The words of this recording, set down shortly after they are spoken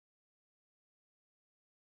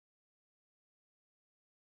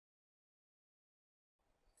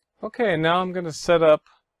Okay, now I'm going to set up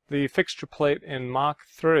the fixture plate in Mach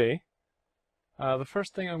 3. The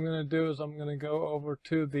first thing I'm going to do is I'm going to go over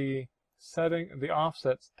to the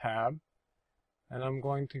offsets tab, and I'm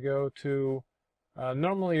going to go to,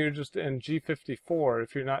 normally you're just in G54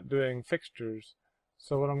 if you're not doing fixtures.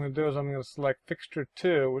 So what I'm going to do is I'm going to select fixture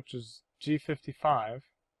 2, which is G55,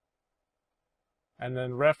 and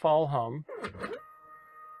then ref all hum.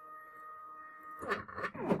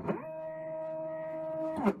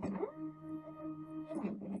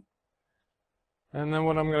 And then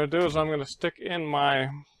what I'm going to do is I'm going to stick in my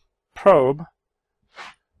probe.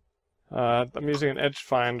 I'm using an edge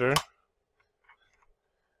finder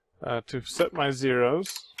to set my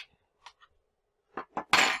zeros.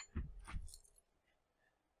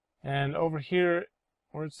 And over here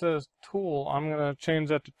where it says tool, I'm going to change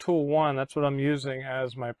that to tool 1. That's what I'm using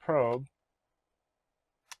as my probe.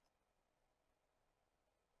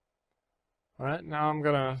 Alright, now I'm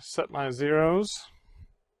going to set my zeros.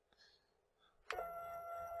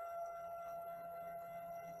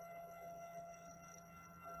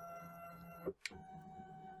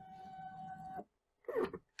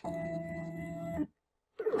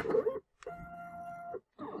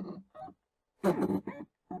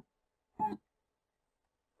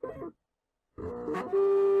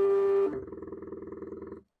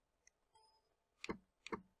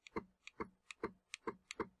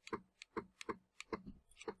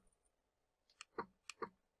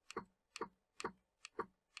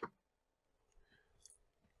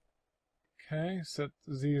 Okay, set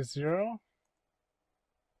Z0.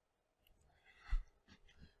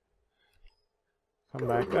 Come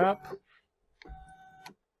back up.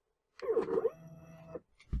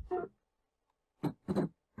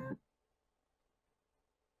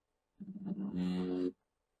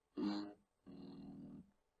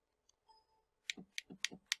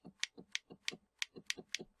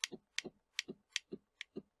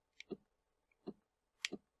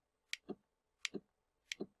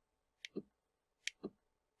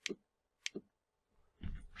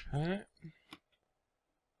 Okay.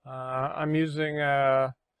 I'm using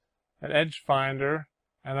an edge finder,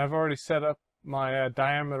 and I've already set up my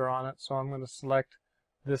diameter on it, so I'm going to select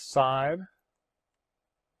this side.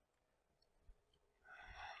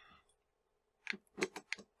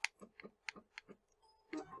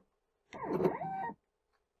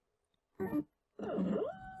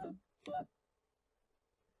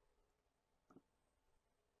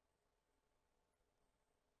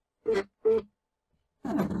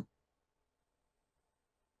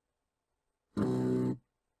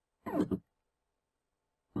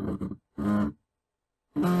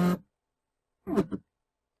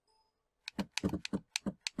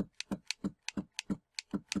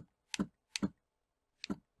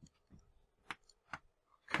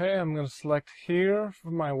 Okay, I'm going to select here for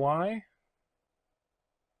my Y.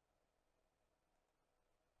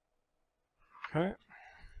 Okay.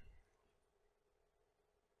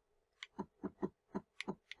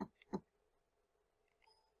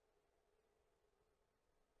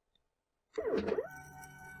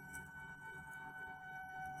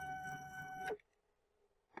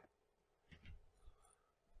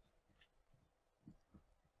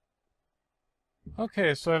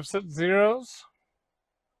 Okay, so I've set zeros.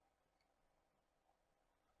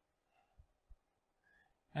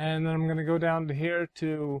 And then I'm going to go down to here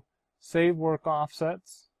to save work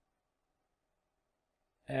offsets.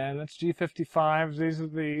 And that's G55. These are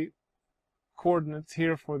the coordinates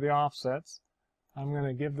here for the offsets. I'm going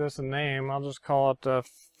to give this a name. I'll just call it a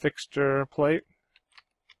fixture plate.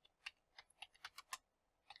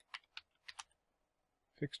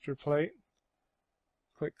 Fixture plate.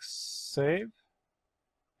 Click Save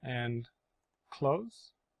and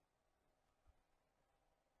Close.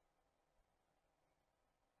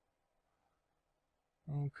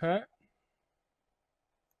 Okay.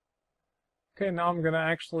 Okay, now I'm going to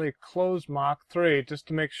actually close Mach 3 just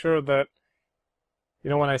to make sure that,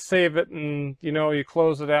 when I save it and, you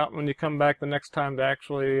close it out when you come back the next time to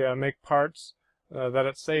actually make parts, that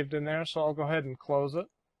it's saved in there. So I'll go ahead and close it.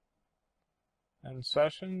 And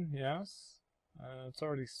session, yes. It's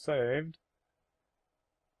already saved.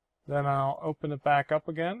 Then I'll open it back up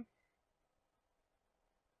again.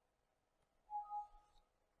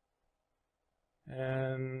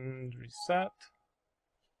 And reset.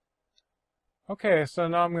 Okay, so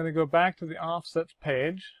now I'm going to go back to the offsets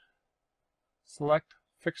page, select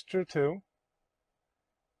fixture 2,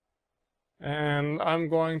 and I'm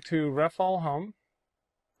going to ref all hum.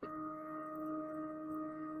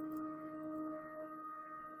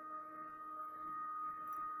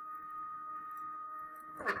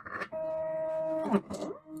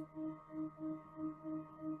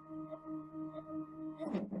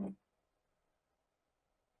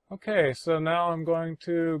 Okay, so now I'm going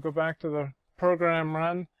to go back to the program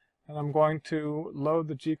run, and I'm going to load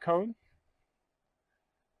the G-code.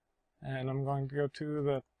 And I'm going to go to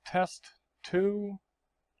the test 2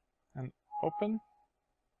 and open.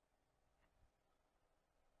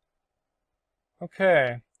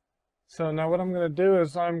 Okay, so now what I'm going to do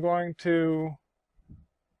is I'm going to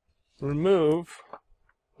remove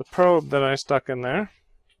the probe that I stuck in there.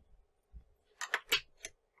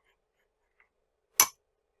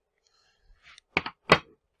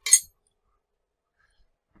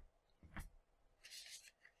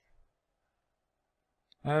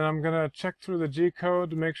 And I'm going to check through the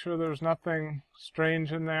G-code to make sure there's nothing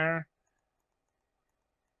strange in there.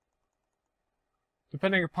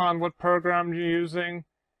 Depending upon what program you're using,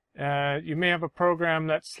 you may have a program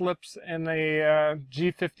that slips in a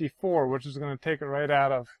G54, which is going to take it right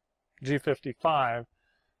out of G55.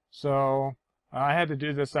 So I had to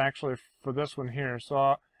do this actually for this one here.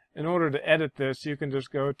 So in order to edit this, you can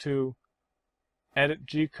just go to Edit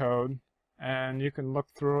G-code, and you can look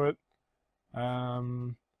through it.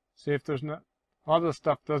 See if there's not, a lot of the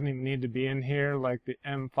stuff doesn't even need to be in here, like the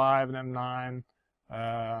M5 and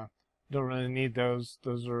M9. Don't really need those.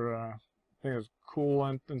 Those are, I think it's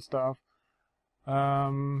coolant and stuff.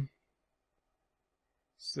 Let's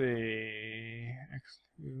see,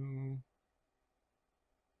 X2.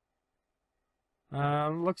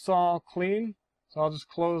 Looks all clean, so I'll just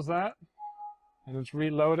close that, and it's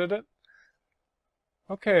reloaded it.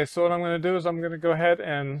 Okay, so what I'm going to do is I'm going to go ahead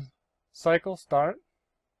and cycle start.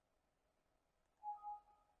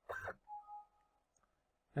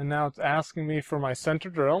 And now it's asking me for my center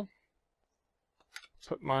drill.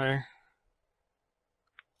 Put my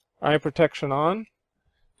eye protection on.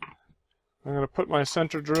 I'm going to put my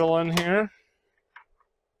center drill in here.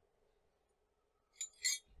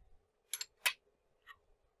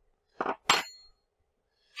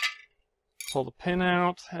 Pull the pin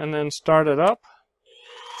out and then start it up.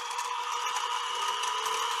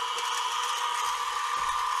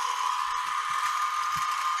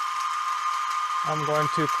 I'm going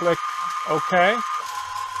to click OK.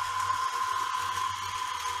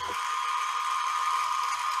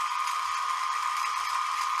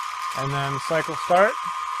 And then cycle start.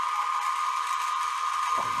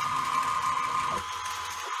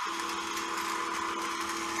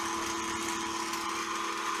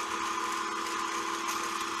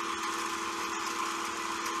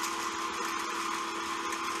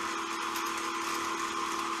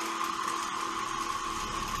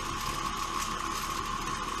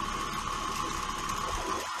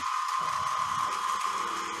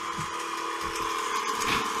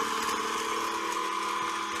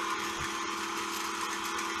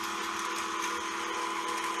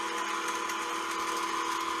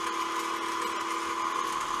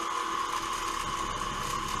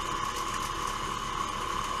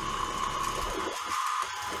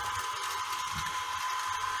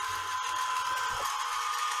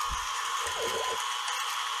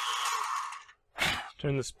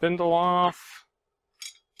 Turn the spindle off.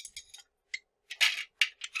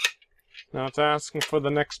 Now it's asking for the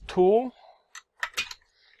next tool,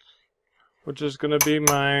 which is going to be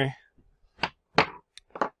my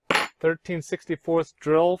 13/64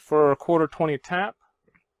 drill for a 1/4-20 tap.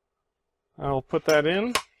 I'll put that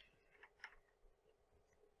in.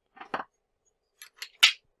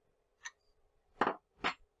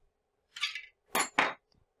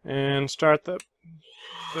 And start it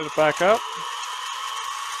back up.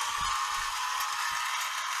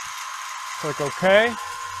 Click OK. And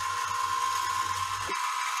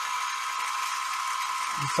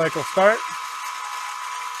cycle start.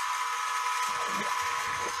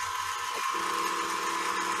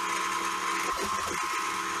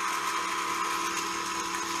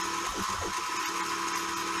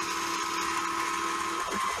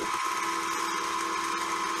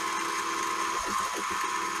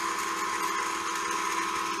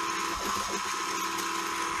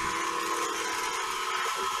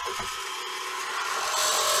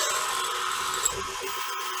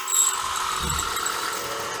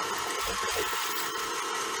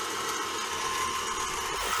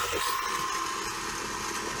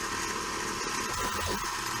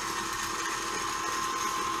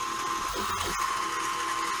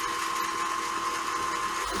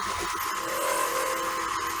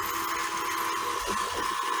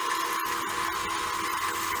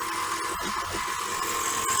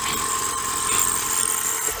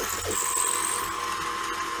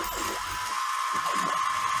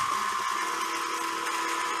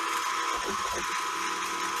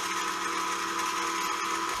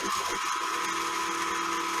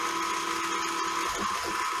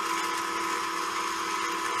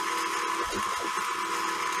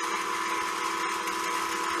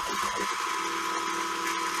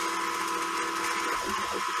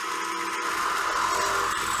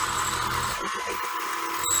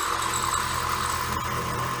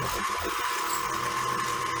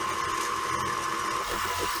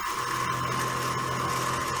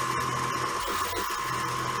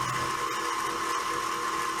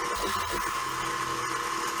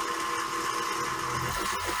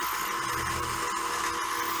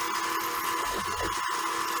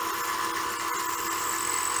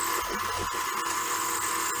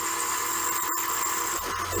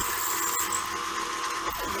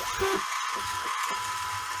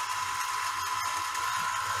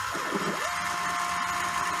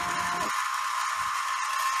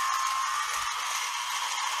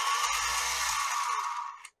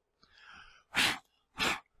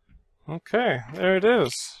 Okay, there it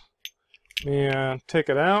is. Let me take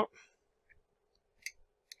it out.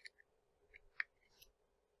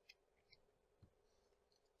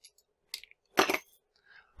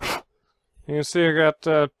 You can see I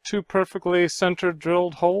got two perfectly centered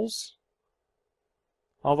drilled holes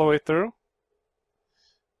all the way through.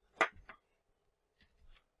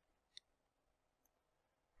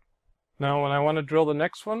 Now when I want to drill the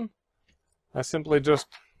next one, I simply just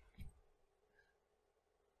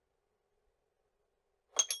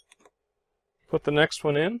put the next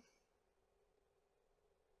one in.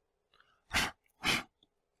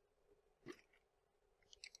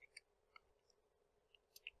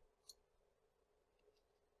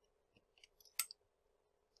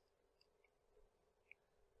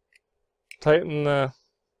 Tighten the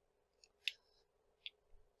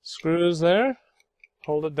screws there,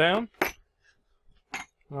 hold it down.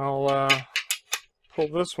 I'll pull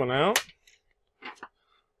this one out.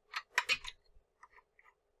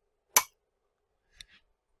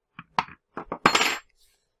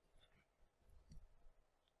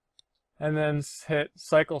 And then hit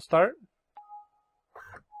cycle start.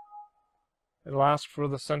 It'll ask for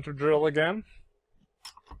the center drill again.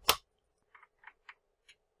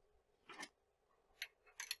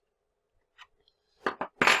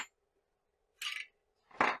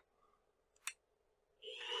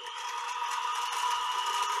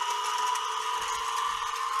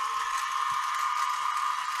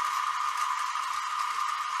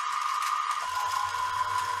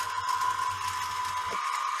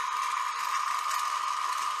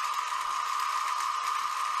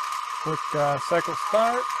 Quick cycle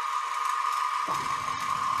start.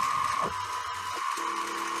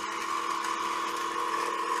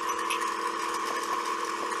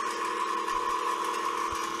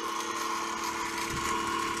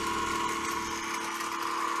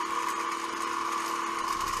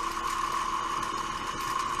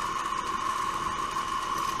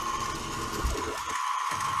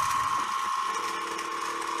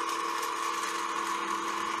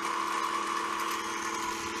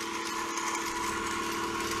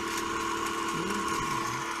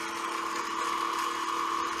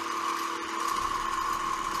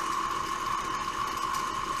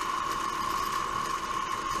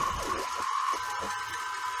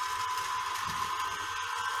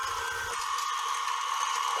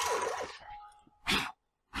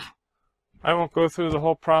 I won't go through the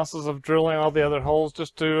whole process of drilling all the other holes,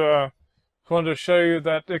 just wanted to show you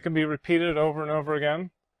that it can be repeated over and over again.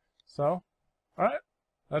 So, alright,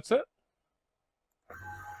 that's it.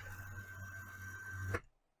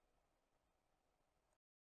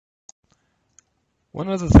 One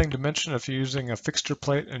other thing to mention, if you're using a fixture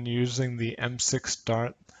plate and using the M6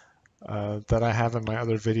 dart that I have in my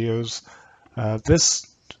other videos,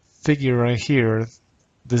 this figure right here,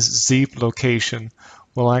 this Z location,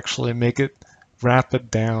 will actually make it wrap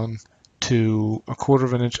it down to 1/4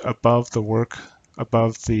 of an inch above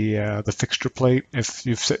the fixture plate if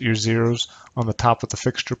you've set your zeros on the top of the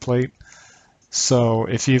fixture plate. So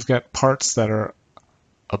if you've got parts that are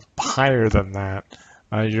higher than that,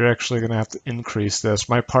 you're actually going to have to increase this.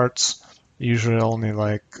 My parts usually only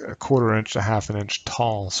like 1/4 inch to 1/2 inch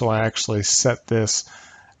tall, so I actually set this,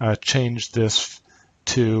 changed this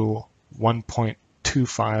to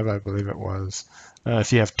 1.25, I believe it was.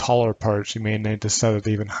 If you have taller parts, you may need to set it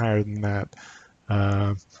even higher than that.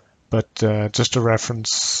 But just a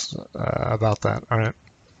reference about that. All right.